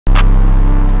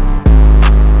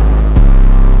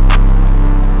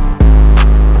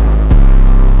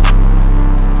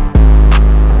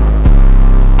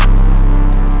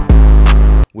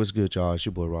What's good, y'all? It's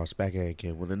your boy Ross back at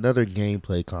again with another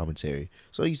gameplay commentary.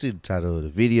 So you see the title of the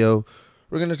video.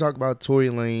 We're going to talk about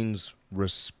Tory Lanez's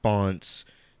response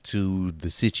to the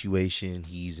situation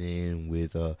he's in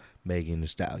with Megan Thee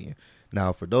Stallion.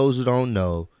 Now, for those who don't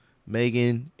know,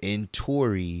 Megan and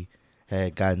Tory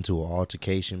had gotten into an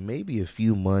altercation maybe a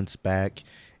few months back,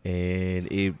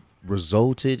 and it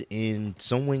resulted in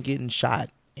someone getting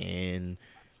shot, and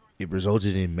it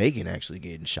resulted in Megan actually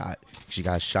getting shot. She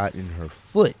got shot in her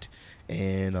foot,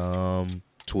 and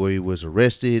Tory was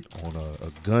arrested on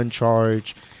a gun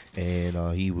charge,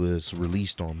 and he was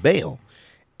released on bail,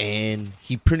 and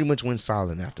he pretty much went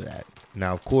silent after that.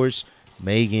 Now, of course,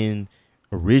 Megan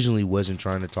originally wasn't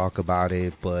trying to talk about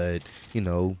it, but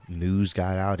news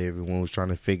got out. Everyone was trying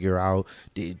to figure out,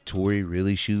 did Tory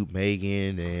really shoot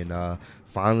Megan? And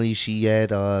finally she had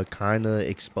kind of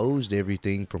exposed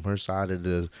everything from her side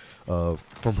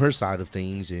of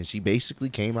things, and she basically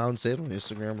came out and said on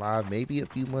Instagram Live maybe a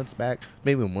few months back,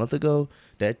 maybe a month ago,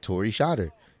 that Tory shot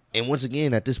her. And once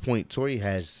again, at this point, Tory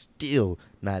has still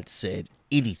not said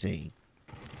anything.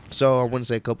 So I want to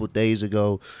say a couple of days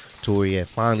ago, Tory had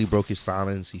finally broke his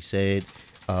silence. He said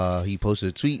he posted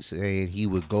a tweet saying he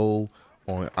would go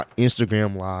on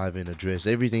Instagram Live and address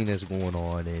everything that's going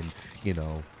on, and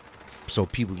so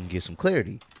people can get some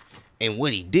clarity. And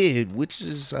what he did, which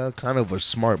is kind of a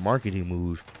smart marketing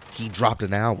move, he dropped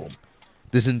an album.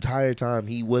 This entire time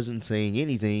he wasn't saying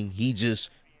anything. He just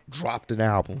dropped an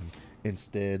album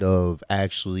instead of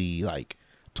actually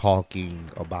talking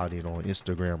about it on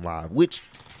Instagram Live, which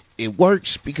it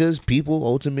works because people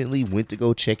ultimately went to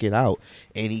go check it out.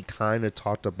 And he kind of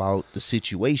talked about the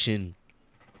situation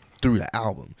through the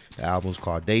album. The album's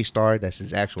called Daystar. That's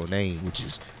his actual name, which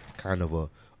is kind of a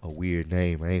weird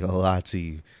name. I ain't gonna lie to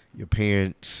you. Your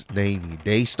parents name you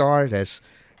Daystar? That's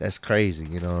crazy,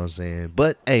 you know what I'm saying?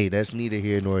 But hey, that's neither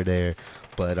here nor there.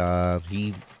 But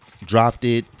he dropped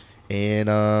it, and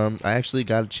I actually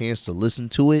got a chance to listen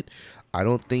to it. I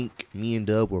don't think me and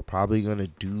Dub were probably going to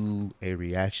do a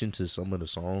reaction to some of the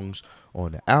songs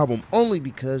on the album, only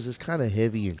because it's kind of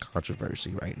heavy in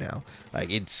controversy right now.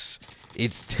 It's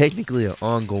technically an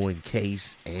ongoing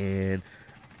case, and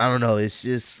I don't know, it's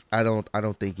just I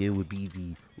don't think it would be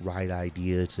the right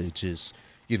idea to just,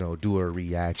 do a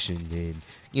reaction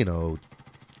and,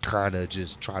 kind of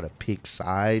just try to pick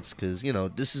sides, because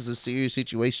this is a serious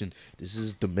situation. This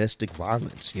is domestic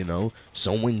violence.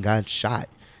 Someone got shot.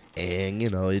 And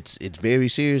it's very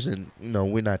serious, and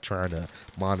we're not trying to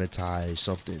monetize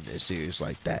something that's serious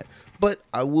like that. But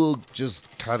I will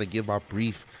just kind of give my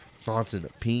brief thoughts and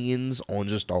opinions on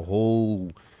just the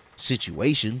whole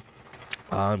situation.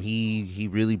 He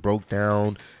really broke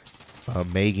down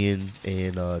Megan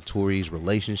and Tory's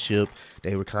relationship.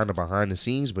 They were kind of behind the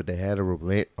scenes, but they had a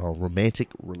romantic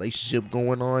relationship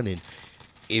going on. And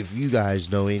if you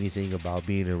guys know anything about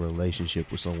being in a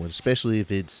relationship with someone, especially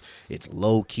if it's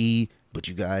low key, but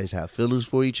you guys have feelings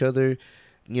for each other,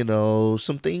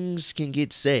 some things can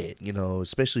get said,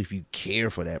 especially if you care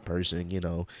for that person.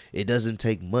 It doesn't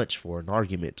take much for an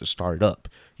argument to start up.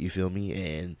 You feel me?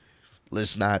 And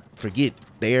let's not forget,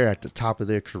 they're at the top of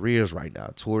their careers right now.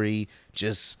 Tory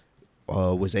just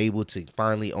was able to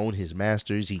finally own his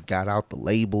masters. He got out the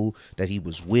label that he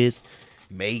was with.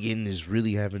 Megan is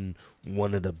really having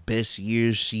one of the best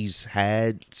years she's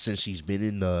had since she's been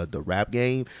in the rap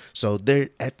game. So they're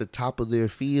at the top of their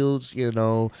fields.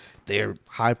 They're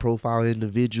high profile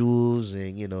individuals,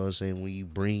 and what I'm saying, when you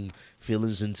bring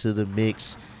feelings into the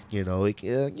mix,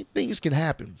 things can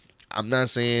happen. I'm not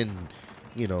saying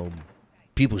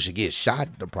people should get shot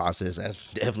in the process. That's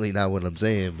definitely not what I'm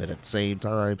saying. But at the same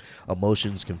time,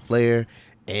 emotions can flare,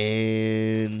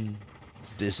 and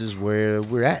this is where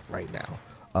we're at right now.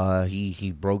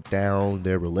 He broke down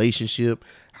their relationship,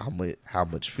 how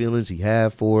much feelings he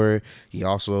had for her. He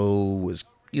also was,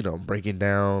 breaking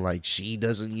down she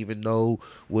doesn't even know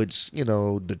what's,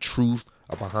 the truth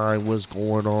behind what's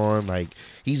going on.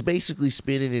 He's basically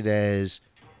spinning it as,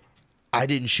 I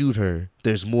didn't shoot her,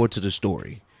 there's more to the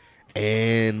story.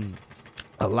 And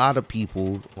a lot of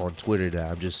people on Twitter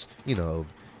that I'm just,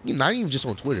 not even just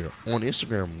on Twitter, on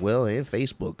Instagram, and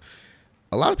Facebook,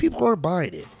 a lot of people are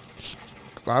buying it.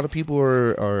 A lot of people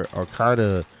are kind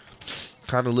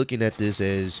of looking at this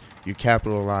as you're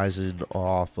capitalizing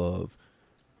off of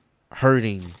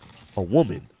hurting a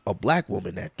woman, a black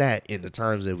woman at that, in the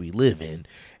times that we live in.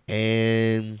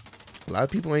 And a lot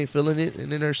of people ain't feeling it.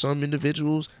 And then there's some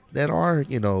individuals that are,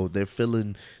 they're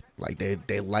feeling like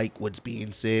they like what's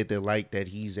being said. They like that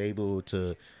he's able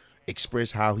to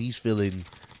express how he's feeling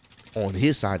on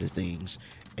his side of things.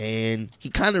 And he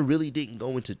kind of really didn't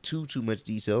go into too much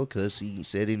detail, because he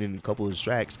said it in a couple of his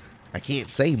tracks. I can't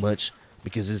say much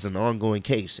because it's an ongoing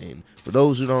case. And for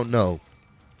those who don't know,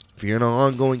 if you're in an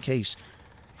ongoing case,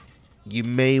 you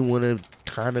may want to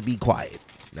kind of be quiet.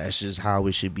 That's just how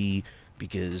it should be,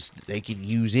 because they can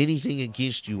use anything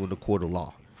against you in the court of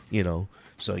law, you know.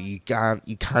 So you kind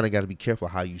of got to be careful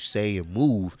how you say and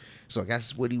move. So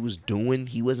that's what he was doing.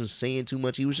 He wasn't saying too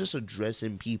much. He was just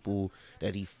addressing people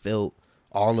that he felt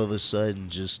all of a sudden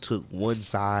just took one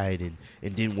side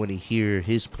and didn't want to hear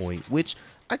his point, which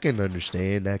I can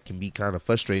understand. That can be kind of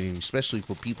frustrating, especially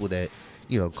for people that,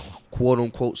 you know, quote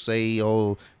unquote say,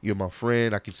 oh, you're my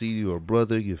friend, I can see you're a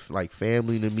brother, you're like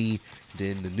family to me.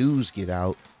 Then the news get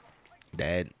out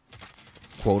that,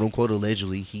 quote unquote,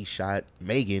 allegedly he shot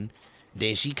Megan.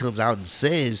 Then she comes out and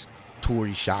says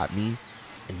Tory shot me.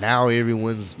 And now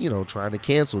everyone's, you know, trying to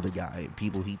cancel the guy. And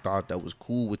people he thought that was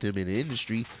cool with him in the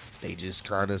industry, they just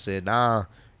kind of said, nah,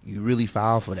 you really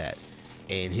foul for that.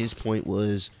 And his point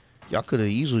was, y'all could have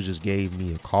easily just gave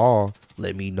me a call,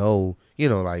 let me know, you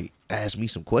know, like, ask me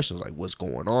some questions like what's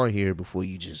going on here before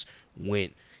you just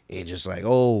went and just like,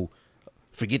 oh,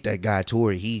 forget that guy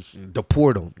Tory, he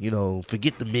deport him, you know,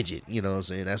 forget the midget, you know what I'm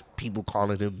saying? That's people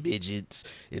calling him midgets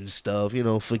and stuff, you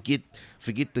know, forget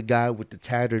the guy with the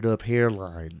tattered up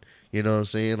hairline, you know what I'm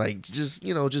saying? Like, just,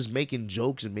 you know, just making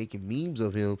jokes and making memes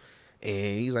of him.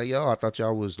 And he's like, yo, I thought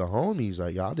y'all was the homies.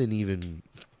 Like, y'all didn't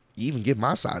even get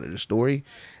my side of the story.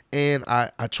 And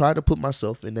I try to put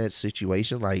myself in that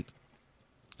situation. Like,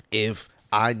 if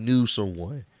I knew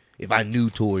someone, if I knew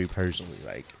Tory personally,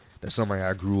 like, that's somebody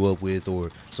I grew up with,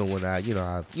 or someone I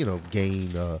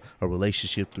gained a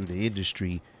relationship through the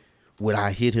industry, would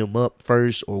I hit him up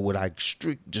first, or would I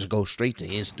just go straight to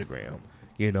Instagram,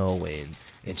 you know,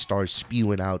 and start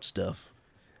spewing out stuff,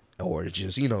 or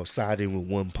just, you know, siding with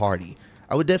one party?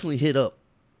 I would definitely hit up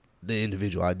the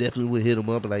individual. I definitely would hit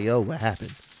him up and like, yo, what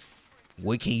happened?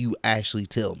 What can you actually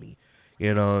tell me?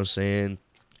 You know what I'm saying?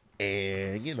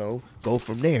 And, you know, go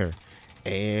from there.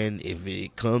 And if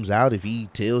it comes out, if he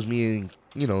tells me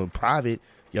in private,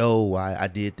 yo, I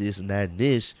did this and that and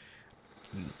this,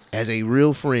 as a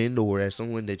real friend, or as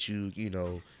someone that you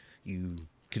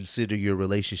consider your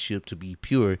relationship to be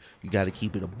pure, you got to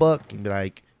keep it a buck and be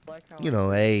like, you know,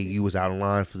 hey, you was out of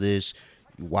line for this.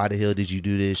 Why the hell did you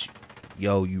do this?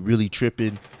 Yo, you really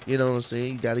tripping. You know what I'm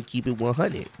saying? You got to keep it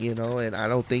 100, you know? And I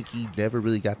don't think he never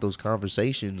really got those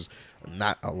conversations,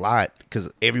 not a lot, because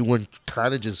everyone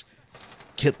kind of just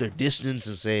kept their distance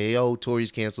and say, yo,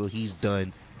 Tory's canceled, he's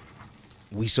done,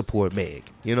 we support Meg.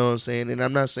 You know what I'm saying? And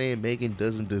I'm not saying Megan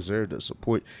doesn't deserve the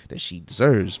support that she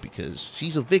deserves, because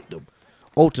she's a victim,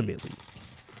 ultimately.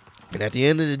 And at the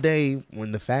end of the day,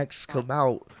 when the facts come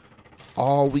out,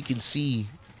 all we can see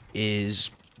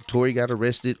is Tory got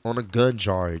arrested on a gun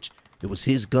charge. It was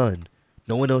his gun.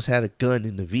 No one else had a gun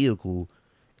in the vehicle,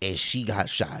 and she got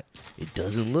shot. It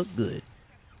doesn't look good.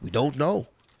 We don't know.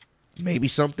 Maybe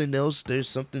something else. There's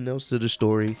something else to the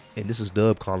story. And this is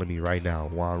Dub calling me right now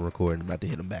while I'm recording. I'm about to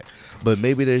hit him back. But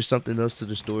maybe there's something else to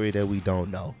the story that we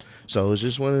don't know. So it's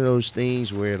just one of those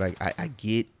things where, like, I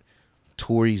get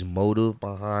Tory's motive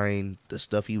behind the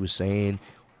stuff he was saying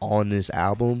on this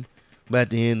album. But at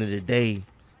the end of the day,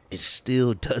 it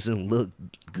still doesn't look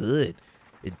good.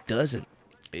 It doesn't.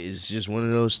 It's just one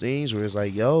of those things where it's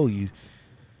like,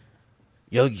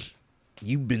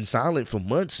 you've been silent for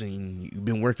months and you've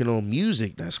been working on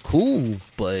music. That's cool.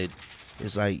 But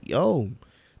it's like,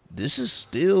 this is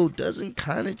still doesn't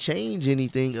kind of change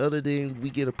anything other than we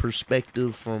get a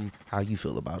perspective from how you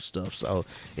feel about stuff. So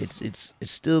it's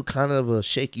still kind of a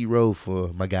shaky road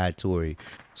for my guy Tory.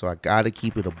 So I got to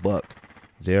keep it a buck.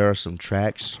 There are some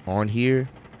tracks on here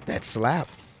that slap.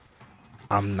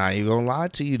 I'm not even gonna lie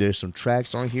to you. There's some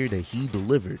tracks on here that he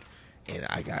delivered, and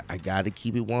I got to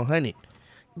keep it 100.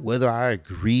 Whether I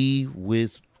agree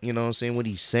with, you know what I'm saying, what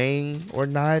he's saying or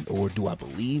not, or do I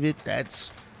believe it,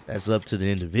 that's up to the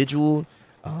individual.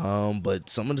 But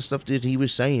some of the stuff that he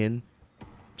was saying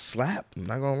slap. I'm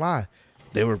not gonna lie.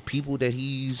 There were people that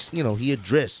he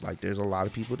addressed. Like, there's a lot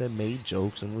of people that made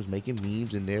jokes and was making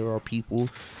memes, and there are people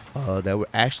that were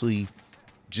actually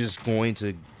just going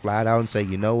to flat out and say,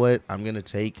 you know what, I'm gonna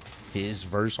take his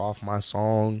verse off my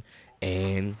song.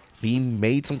 And he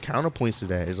made some counterpoints to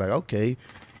that. It's like, okay,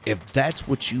 if that's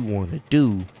what you want to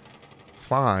do,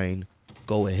 fine,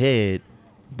 go ahead.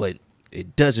 But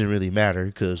it doesn't really matter,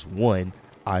 because one,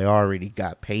 I already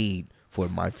got paid for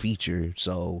my feature,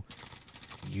 so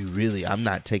I'm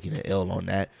not taking an L on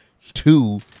that.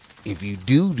 Two, if you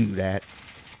do that,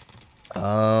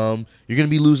 you're gonna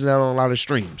be losing out on a lot of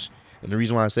streams. And the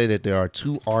reason why I say that, there are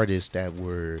two artists that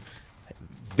were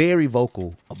very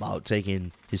vocal about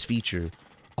taking his feature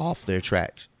off their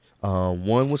tracks.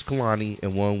 One was Kalani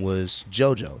and one was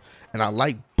JoJo. And I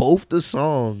like both the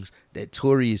songs that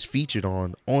Tory is featured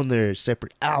on their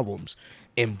separate albums.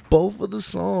 And both of the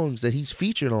songs that he's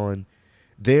featured on,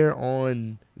 they're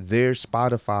on their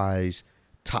Spotify's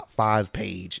top 5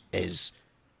 page as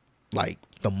like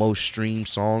the most streamed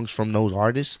songs from those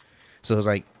artists. So it's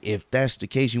like, if that's the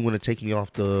case, you want to take me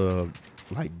off the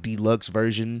like deluxe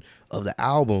version of the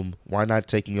album, why not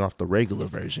take me off the regular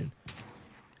version?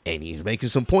 And he's making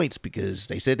some points because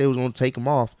they said they was going to take him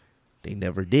off. They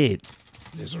never did.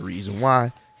 There's a reason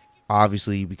why.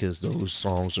 Obviously, because those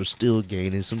songs are still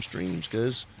gaining some streams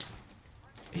because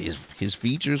his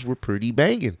features were pretty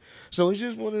banging. So it's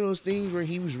just one of those things where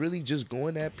he was really just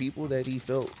going at people that he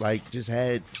felt like just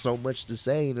had so much to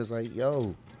say. And it's like,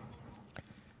 yo,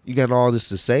 you got all this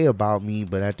to say about me,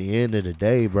 but at the end of the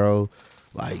day, bro,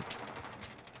 like,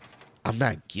 I'm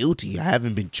not guilty. I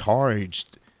haven't been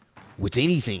charged with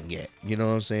anything yet. You know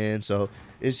what I'm saying? So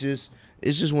it's just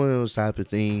one of those type of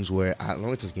things where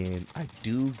once again, I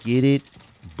do get it,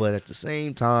 but at the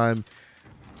same time,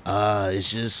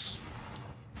 it's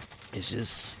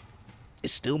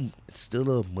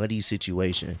still a muddy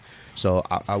situation. So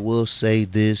I will say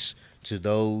this to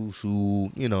those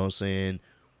who, you know what I'm saying,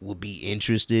 would be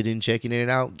interested in checking it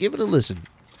out. Give it a listen.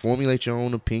 Formulate your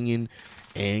own opinion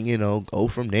and, you know, go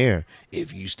from there.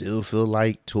 If you still feel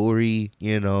like Tory,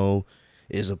 you know,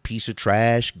 is a piece of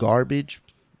trash, garbage,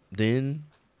 then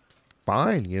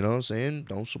fine, you know what I'm saying?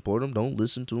 Don't support him, don't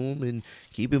listen to him, and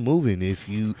keep it moving. If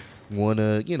you want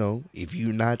to, you know, if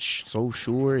you're not so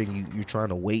sure and you're trying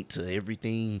to wait till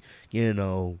everything, you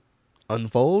know,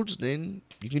 unfolds, then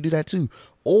you can do that too.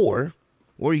 Or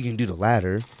you can do the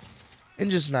latter and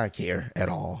just not care at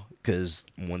all. Because,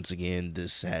 once again,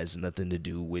 this has nothing to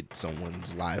do with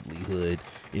someone's livelihood.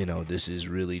 You know, this is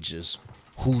really just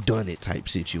whodunit type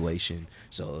situation.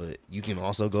 So you can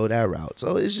also go that route.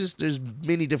 So it's just, there's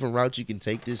many different routes you can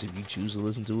take this if you choose to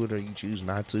listen to it or you choose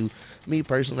not to. Me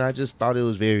personally, I just thought it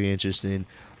was very interesting.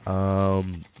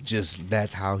 Just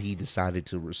that's how he decided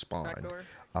to respond.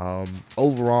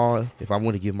 Overall, if I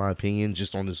want to give my opinion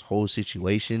just on this whole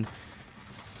situation,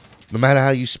 no matter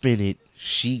how you spin it,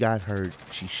 she got hurt.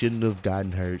 She shouldn't have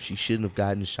gotten hurt. She shouldn't have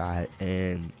gotten shot.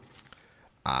 And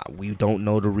we don't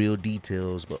know the real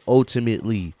details, but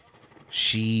ultimately,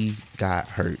 she got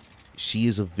hurt. She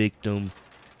is a victim,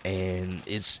 and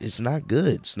it's not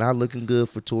good. It's not looking good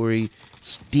for Tory.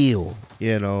 Still,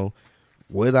 you know,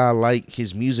 whether I like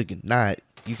his music or not,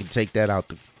 you can take that out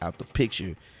the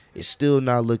picture. It's still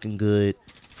not looking good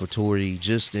for Tory,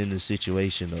 just in the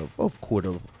situation of court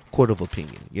of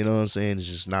opinion. You know what I'm saying? It's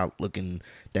just not looking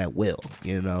that well,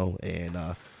 you know. And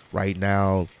right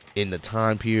now, in the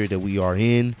time period that we are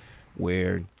in,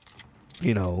 where,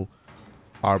 you know,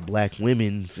 our black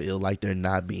women feel like they're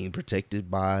not being protected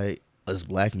by us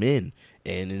black men,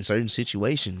 and in certain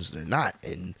situations they're not,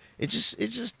 and it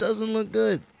just doesn't look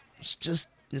good. It's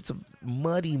a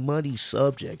muddy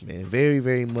subject, man. Very,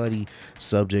 very muddy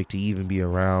subject to even be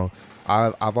around.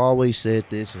 I've always said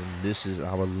this, and this is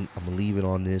I'm gonna leave it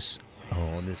on this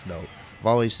note. I've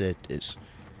always said this: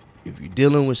 if you're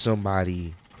dealing with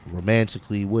somebody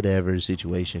romantically, whatever the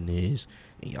situation is,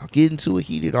 and y'all get into a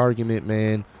heated argument,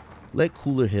 man, let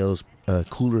cooler heads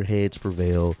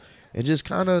prevail, and just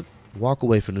kind of walk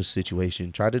away from the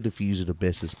situation. Try to diffuse it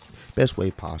the best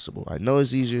way possible. I know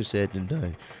it's easier said than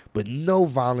done, but no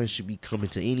violence should be coming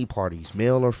to any parties,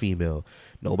 male or female.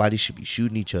 Nobody should be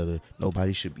shooting each other.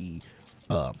 Nobody should be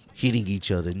hitting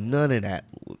each other. None of that.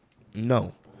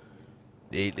 No.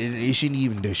 It shouldn't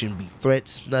even, there shouldn't be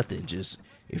threats, nothing. Just,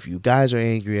 if you guys are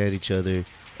angry at each other,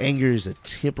 anger is a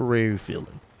temporary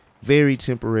feeling. Very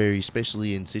temporary,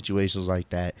 especially in situations like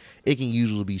that. It can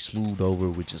usually be smoothed over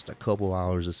with just a couple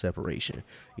hours of separation,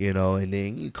 you know, and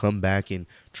then you come back and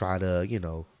try to, you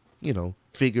know,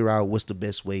 figure out what's the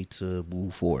best way to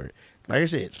move forward. Like I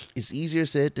said, it's easier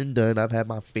said than done. I've had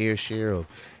my fair share of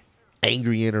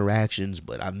angry interactions,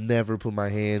 but I've never put my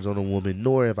hands on a woman,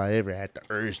 nor have I ever had the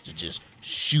urge to just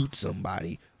shoot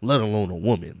somebody, let alone a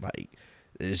woman. Like,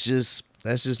 that's just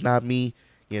not me.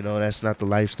 You know, that's not the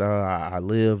lifestyle I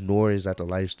live, nor is that the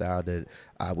lifestyle that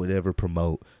I would ever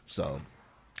promote. So,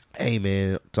 hey,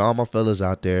 man, to all my fellas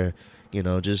out there, you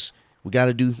know, just we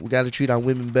gotta treat our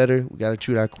women better. We gotta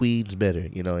treat our queens better.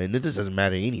 You know, and this doesn't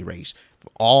matter any race,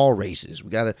 all races.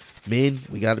 We gotta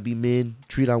be men.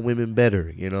 Treat our women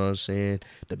better. You know what I'm saying?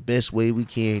 The best way we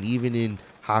can, even in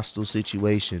hostile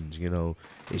situations. You know,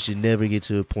 it should never get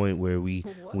to a point where we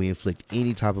inflict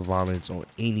any type of violence on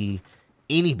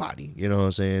anybody. You know what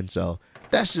I'm saying? So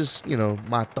that's just,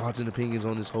 my thoughts and opinions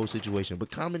on this whole situation. But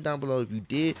comment down below if you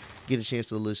did get a chance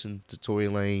to listen to Tory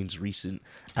Lanez recent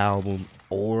album,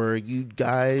 or you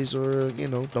guys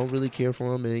don't really care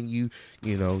for him, and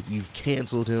you've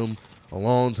canceled him a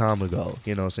long time ago.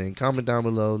 You know what I'm saying? Comment down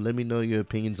below. Let me know your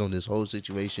opinions on this whole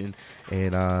situation.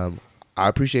 And I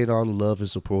appreciate all the love and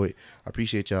support. I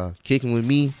appreciate y'all kicking with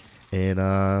me.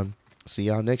 And see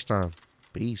y'all next time.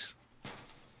 Peace.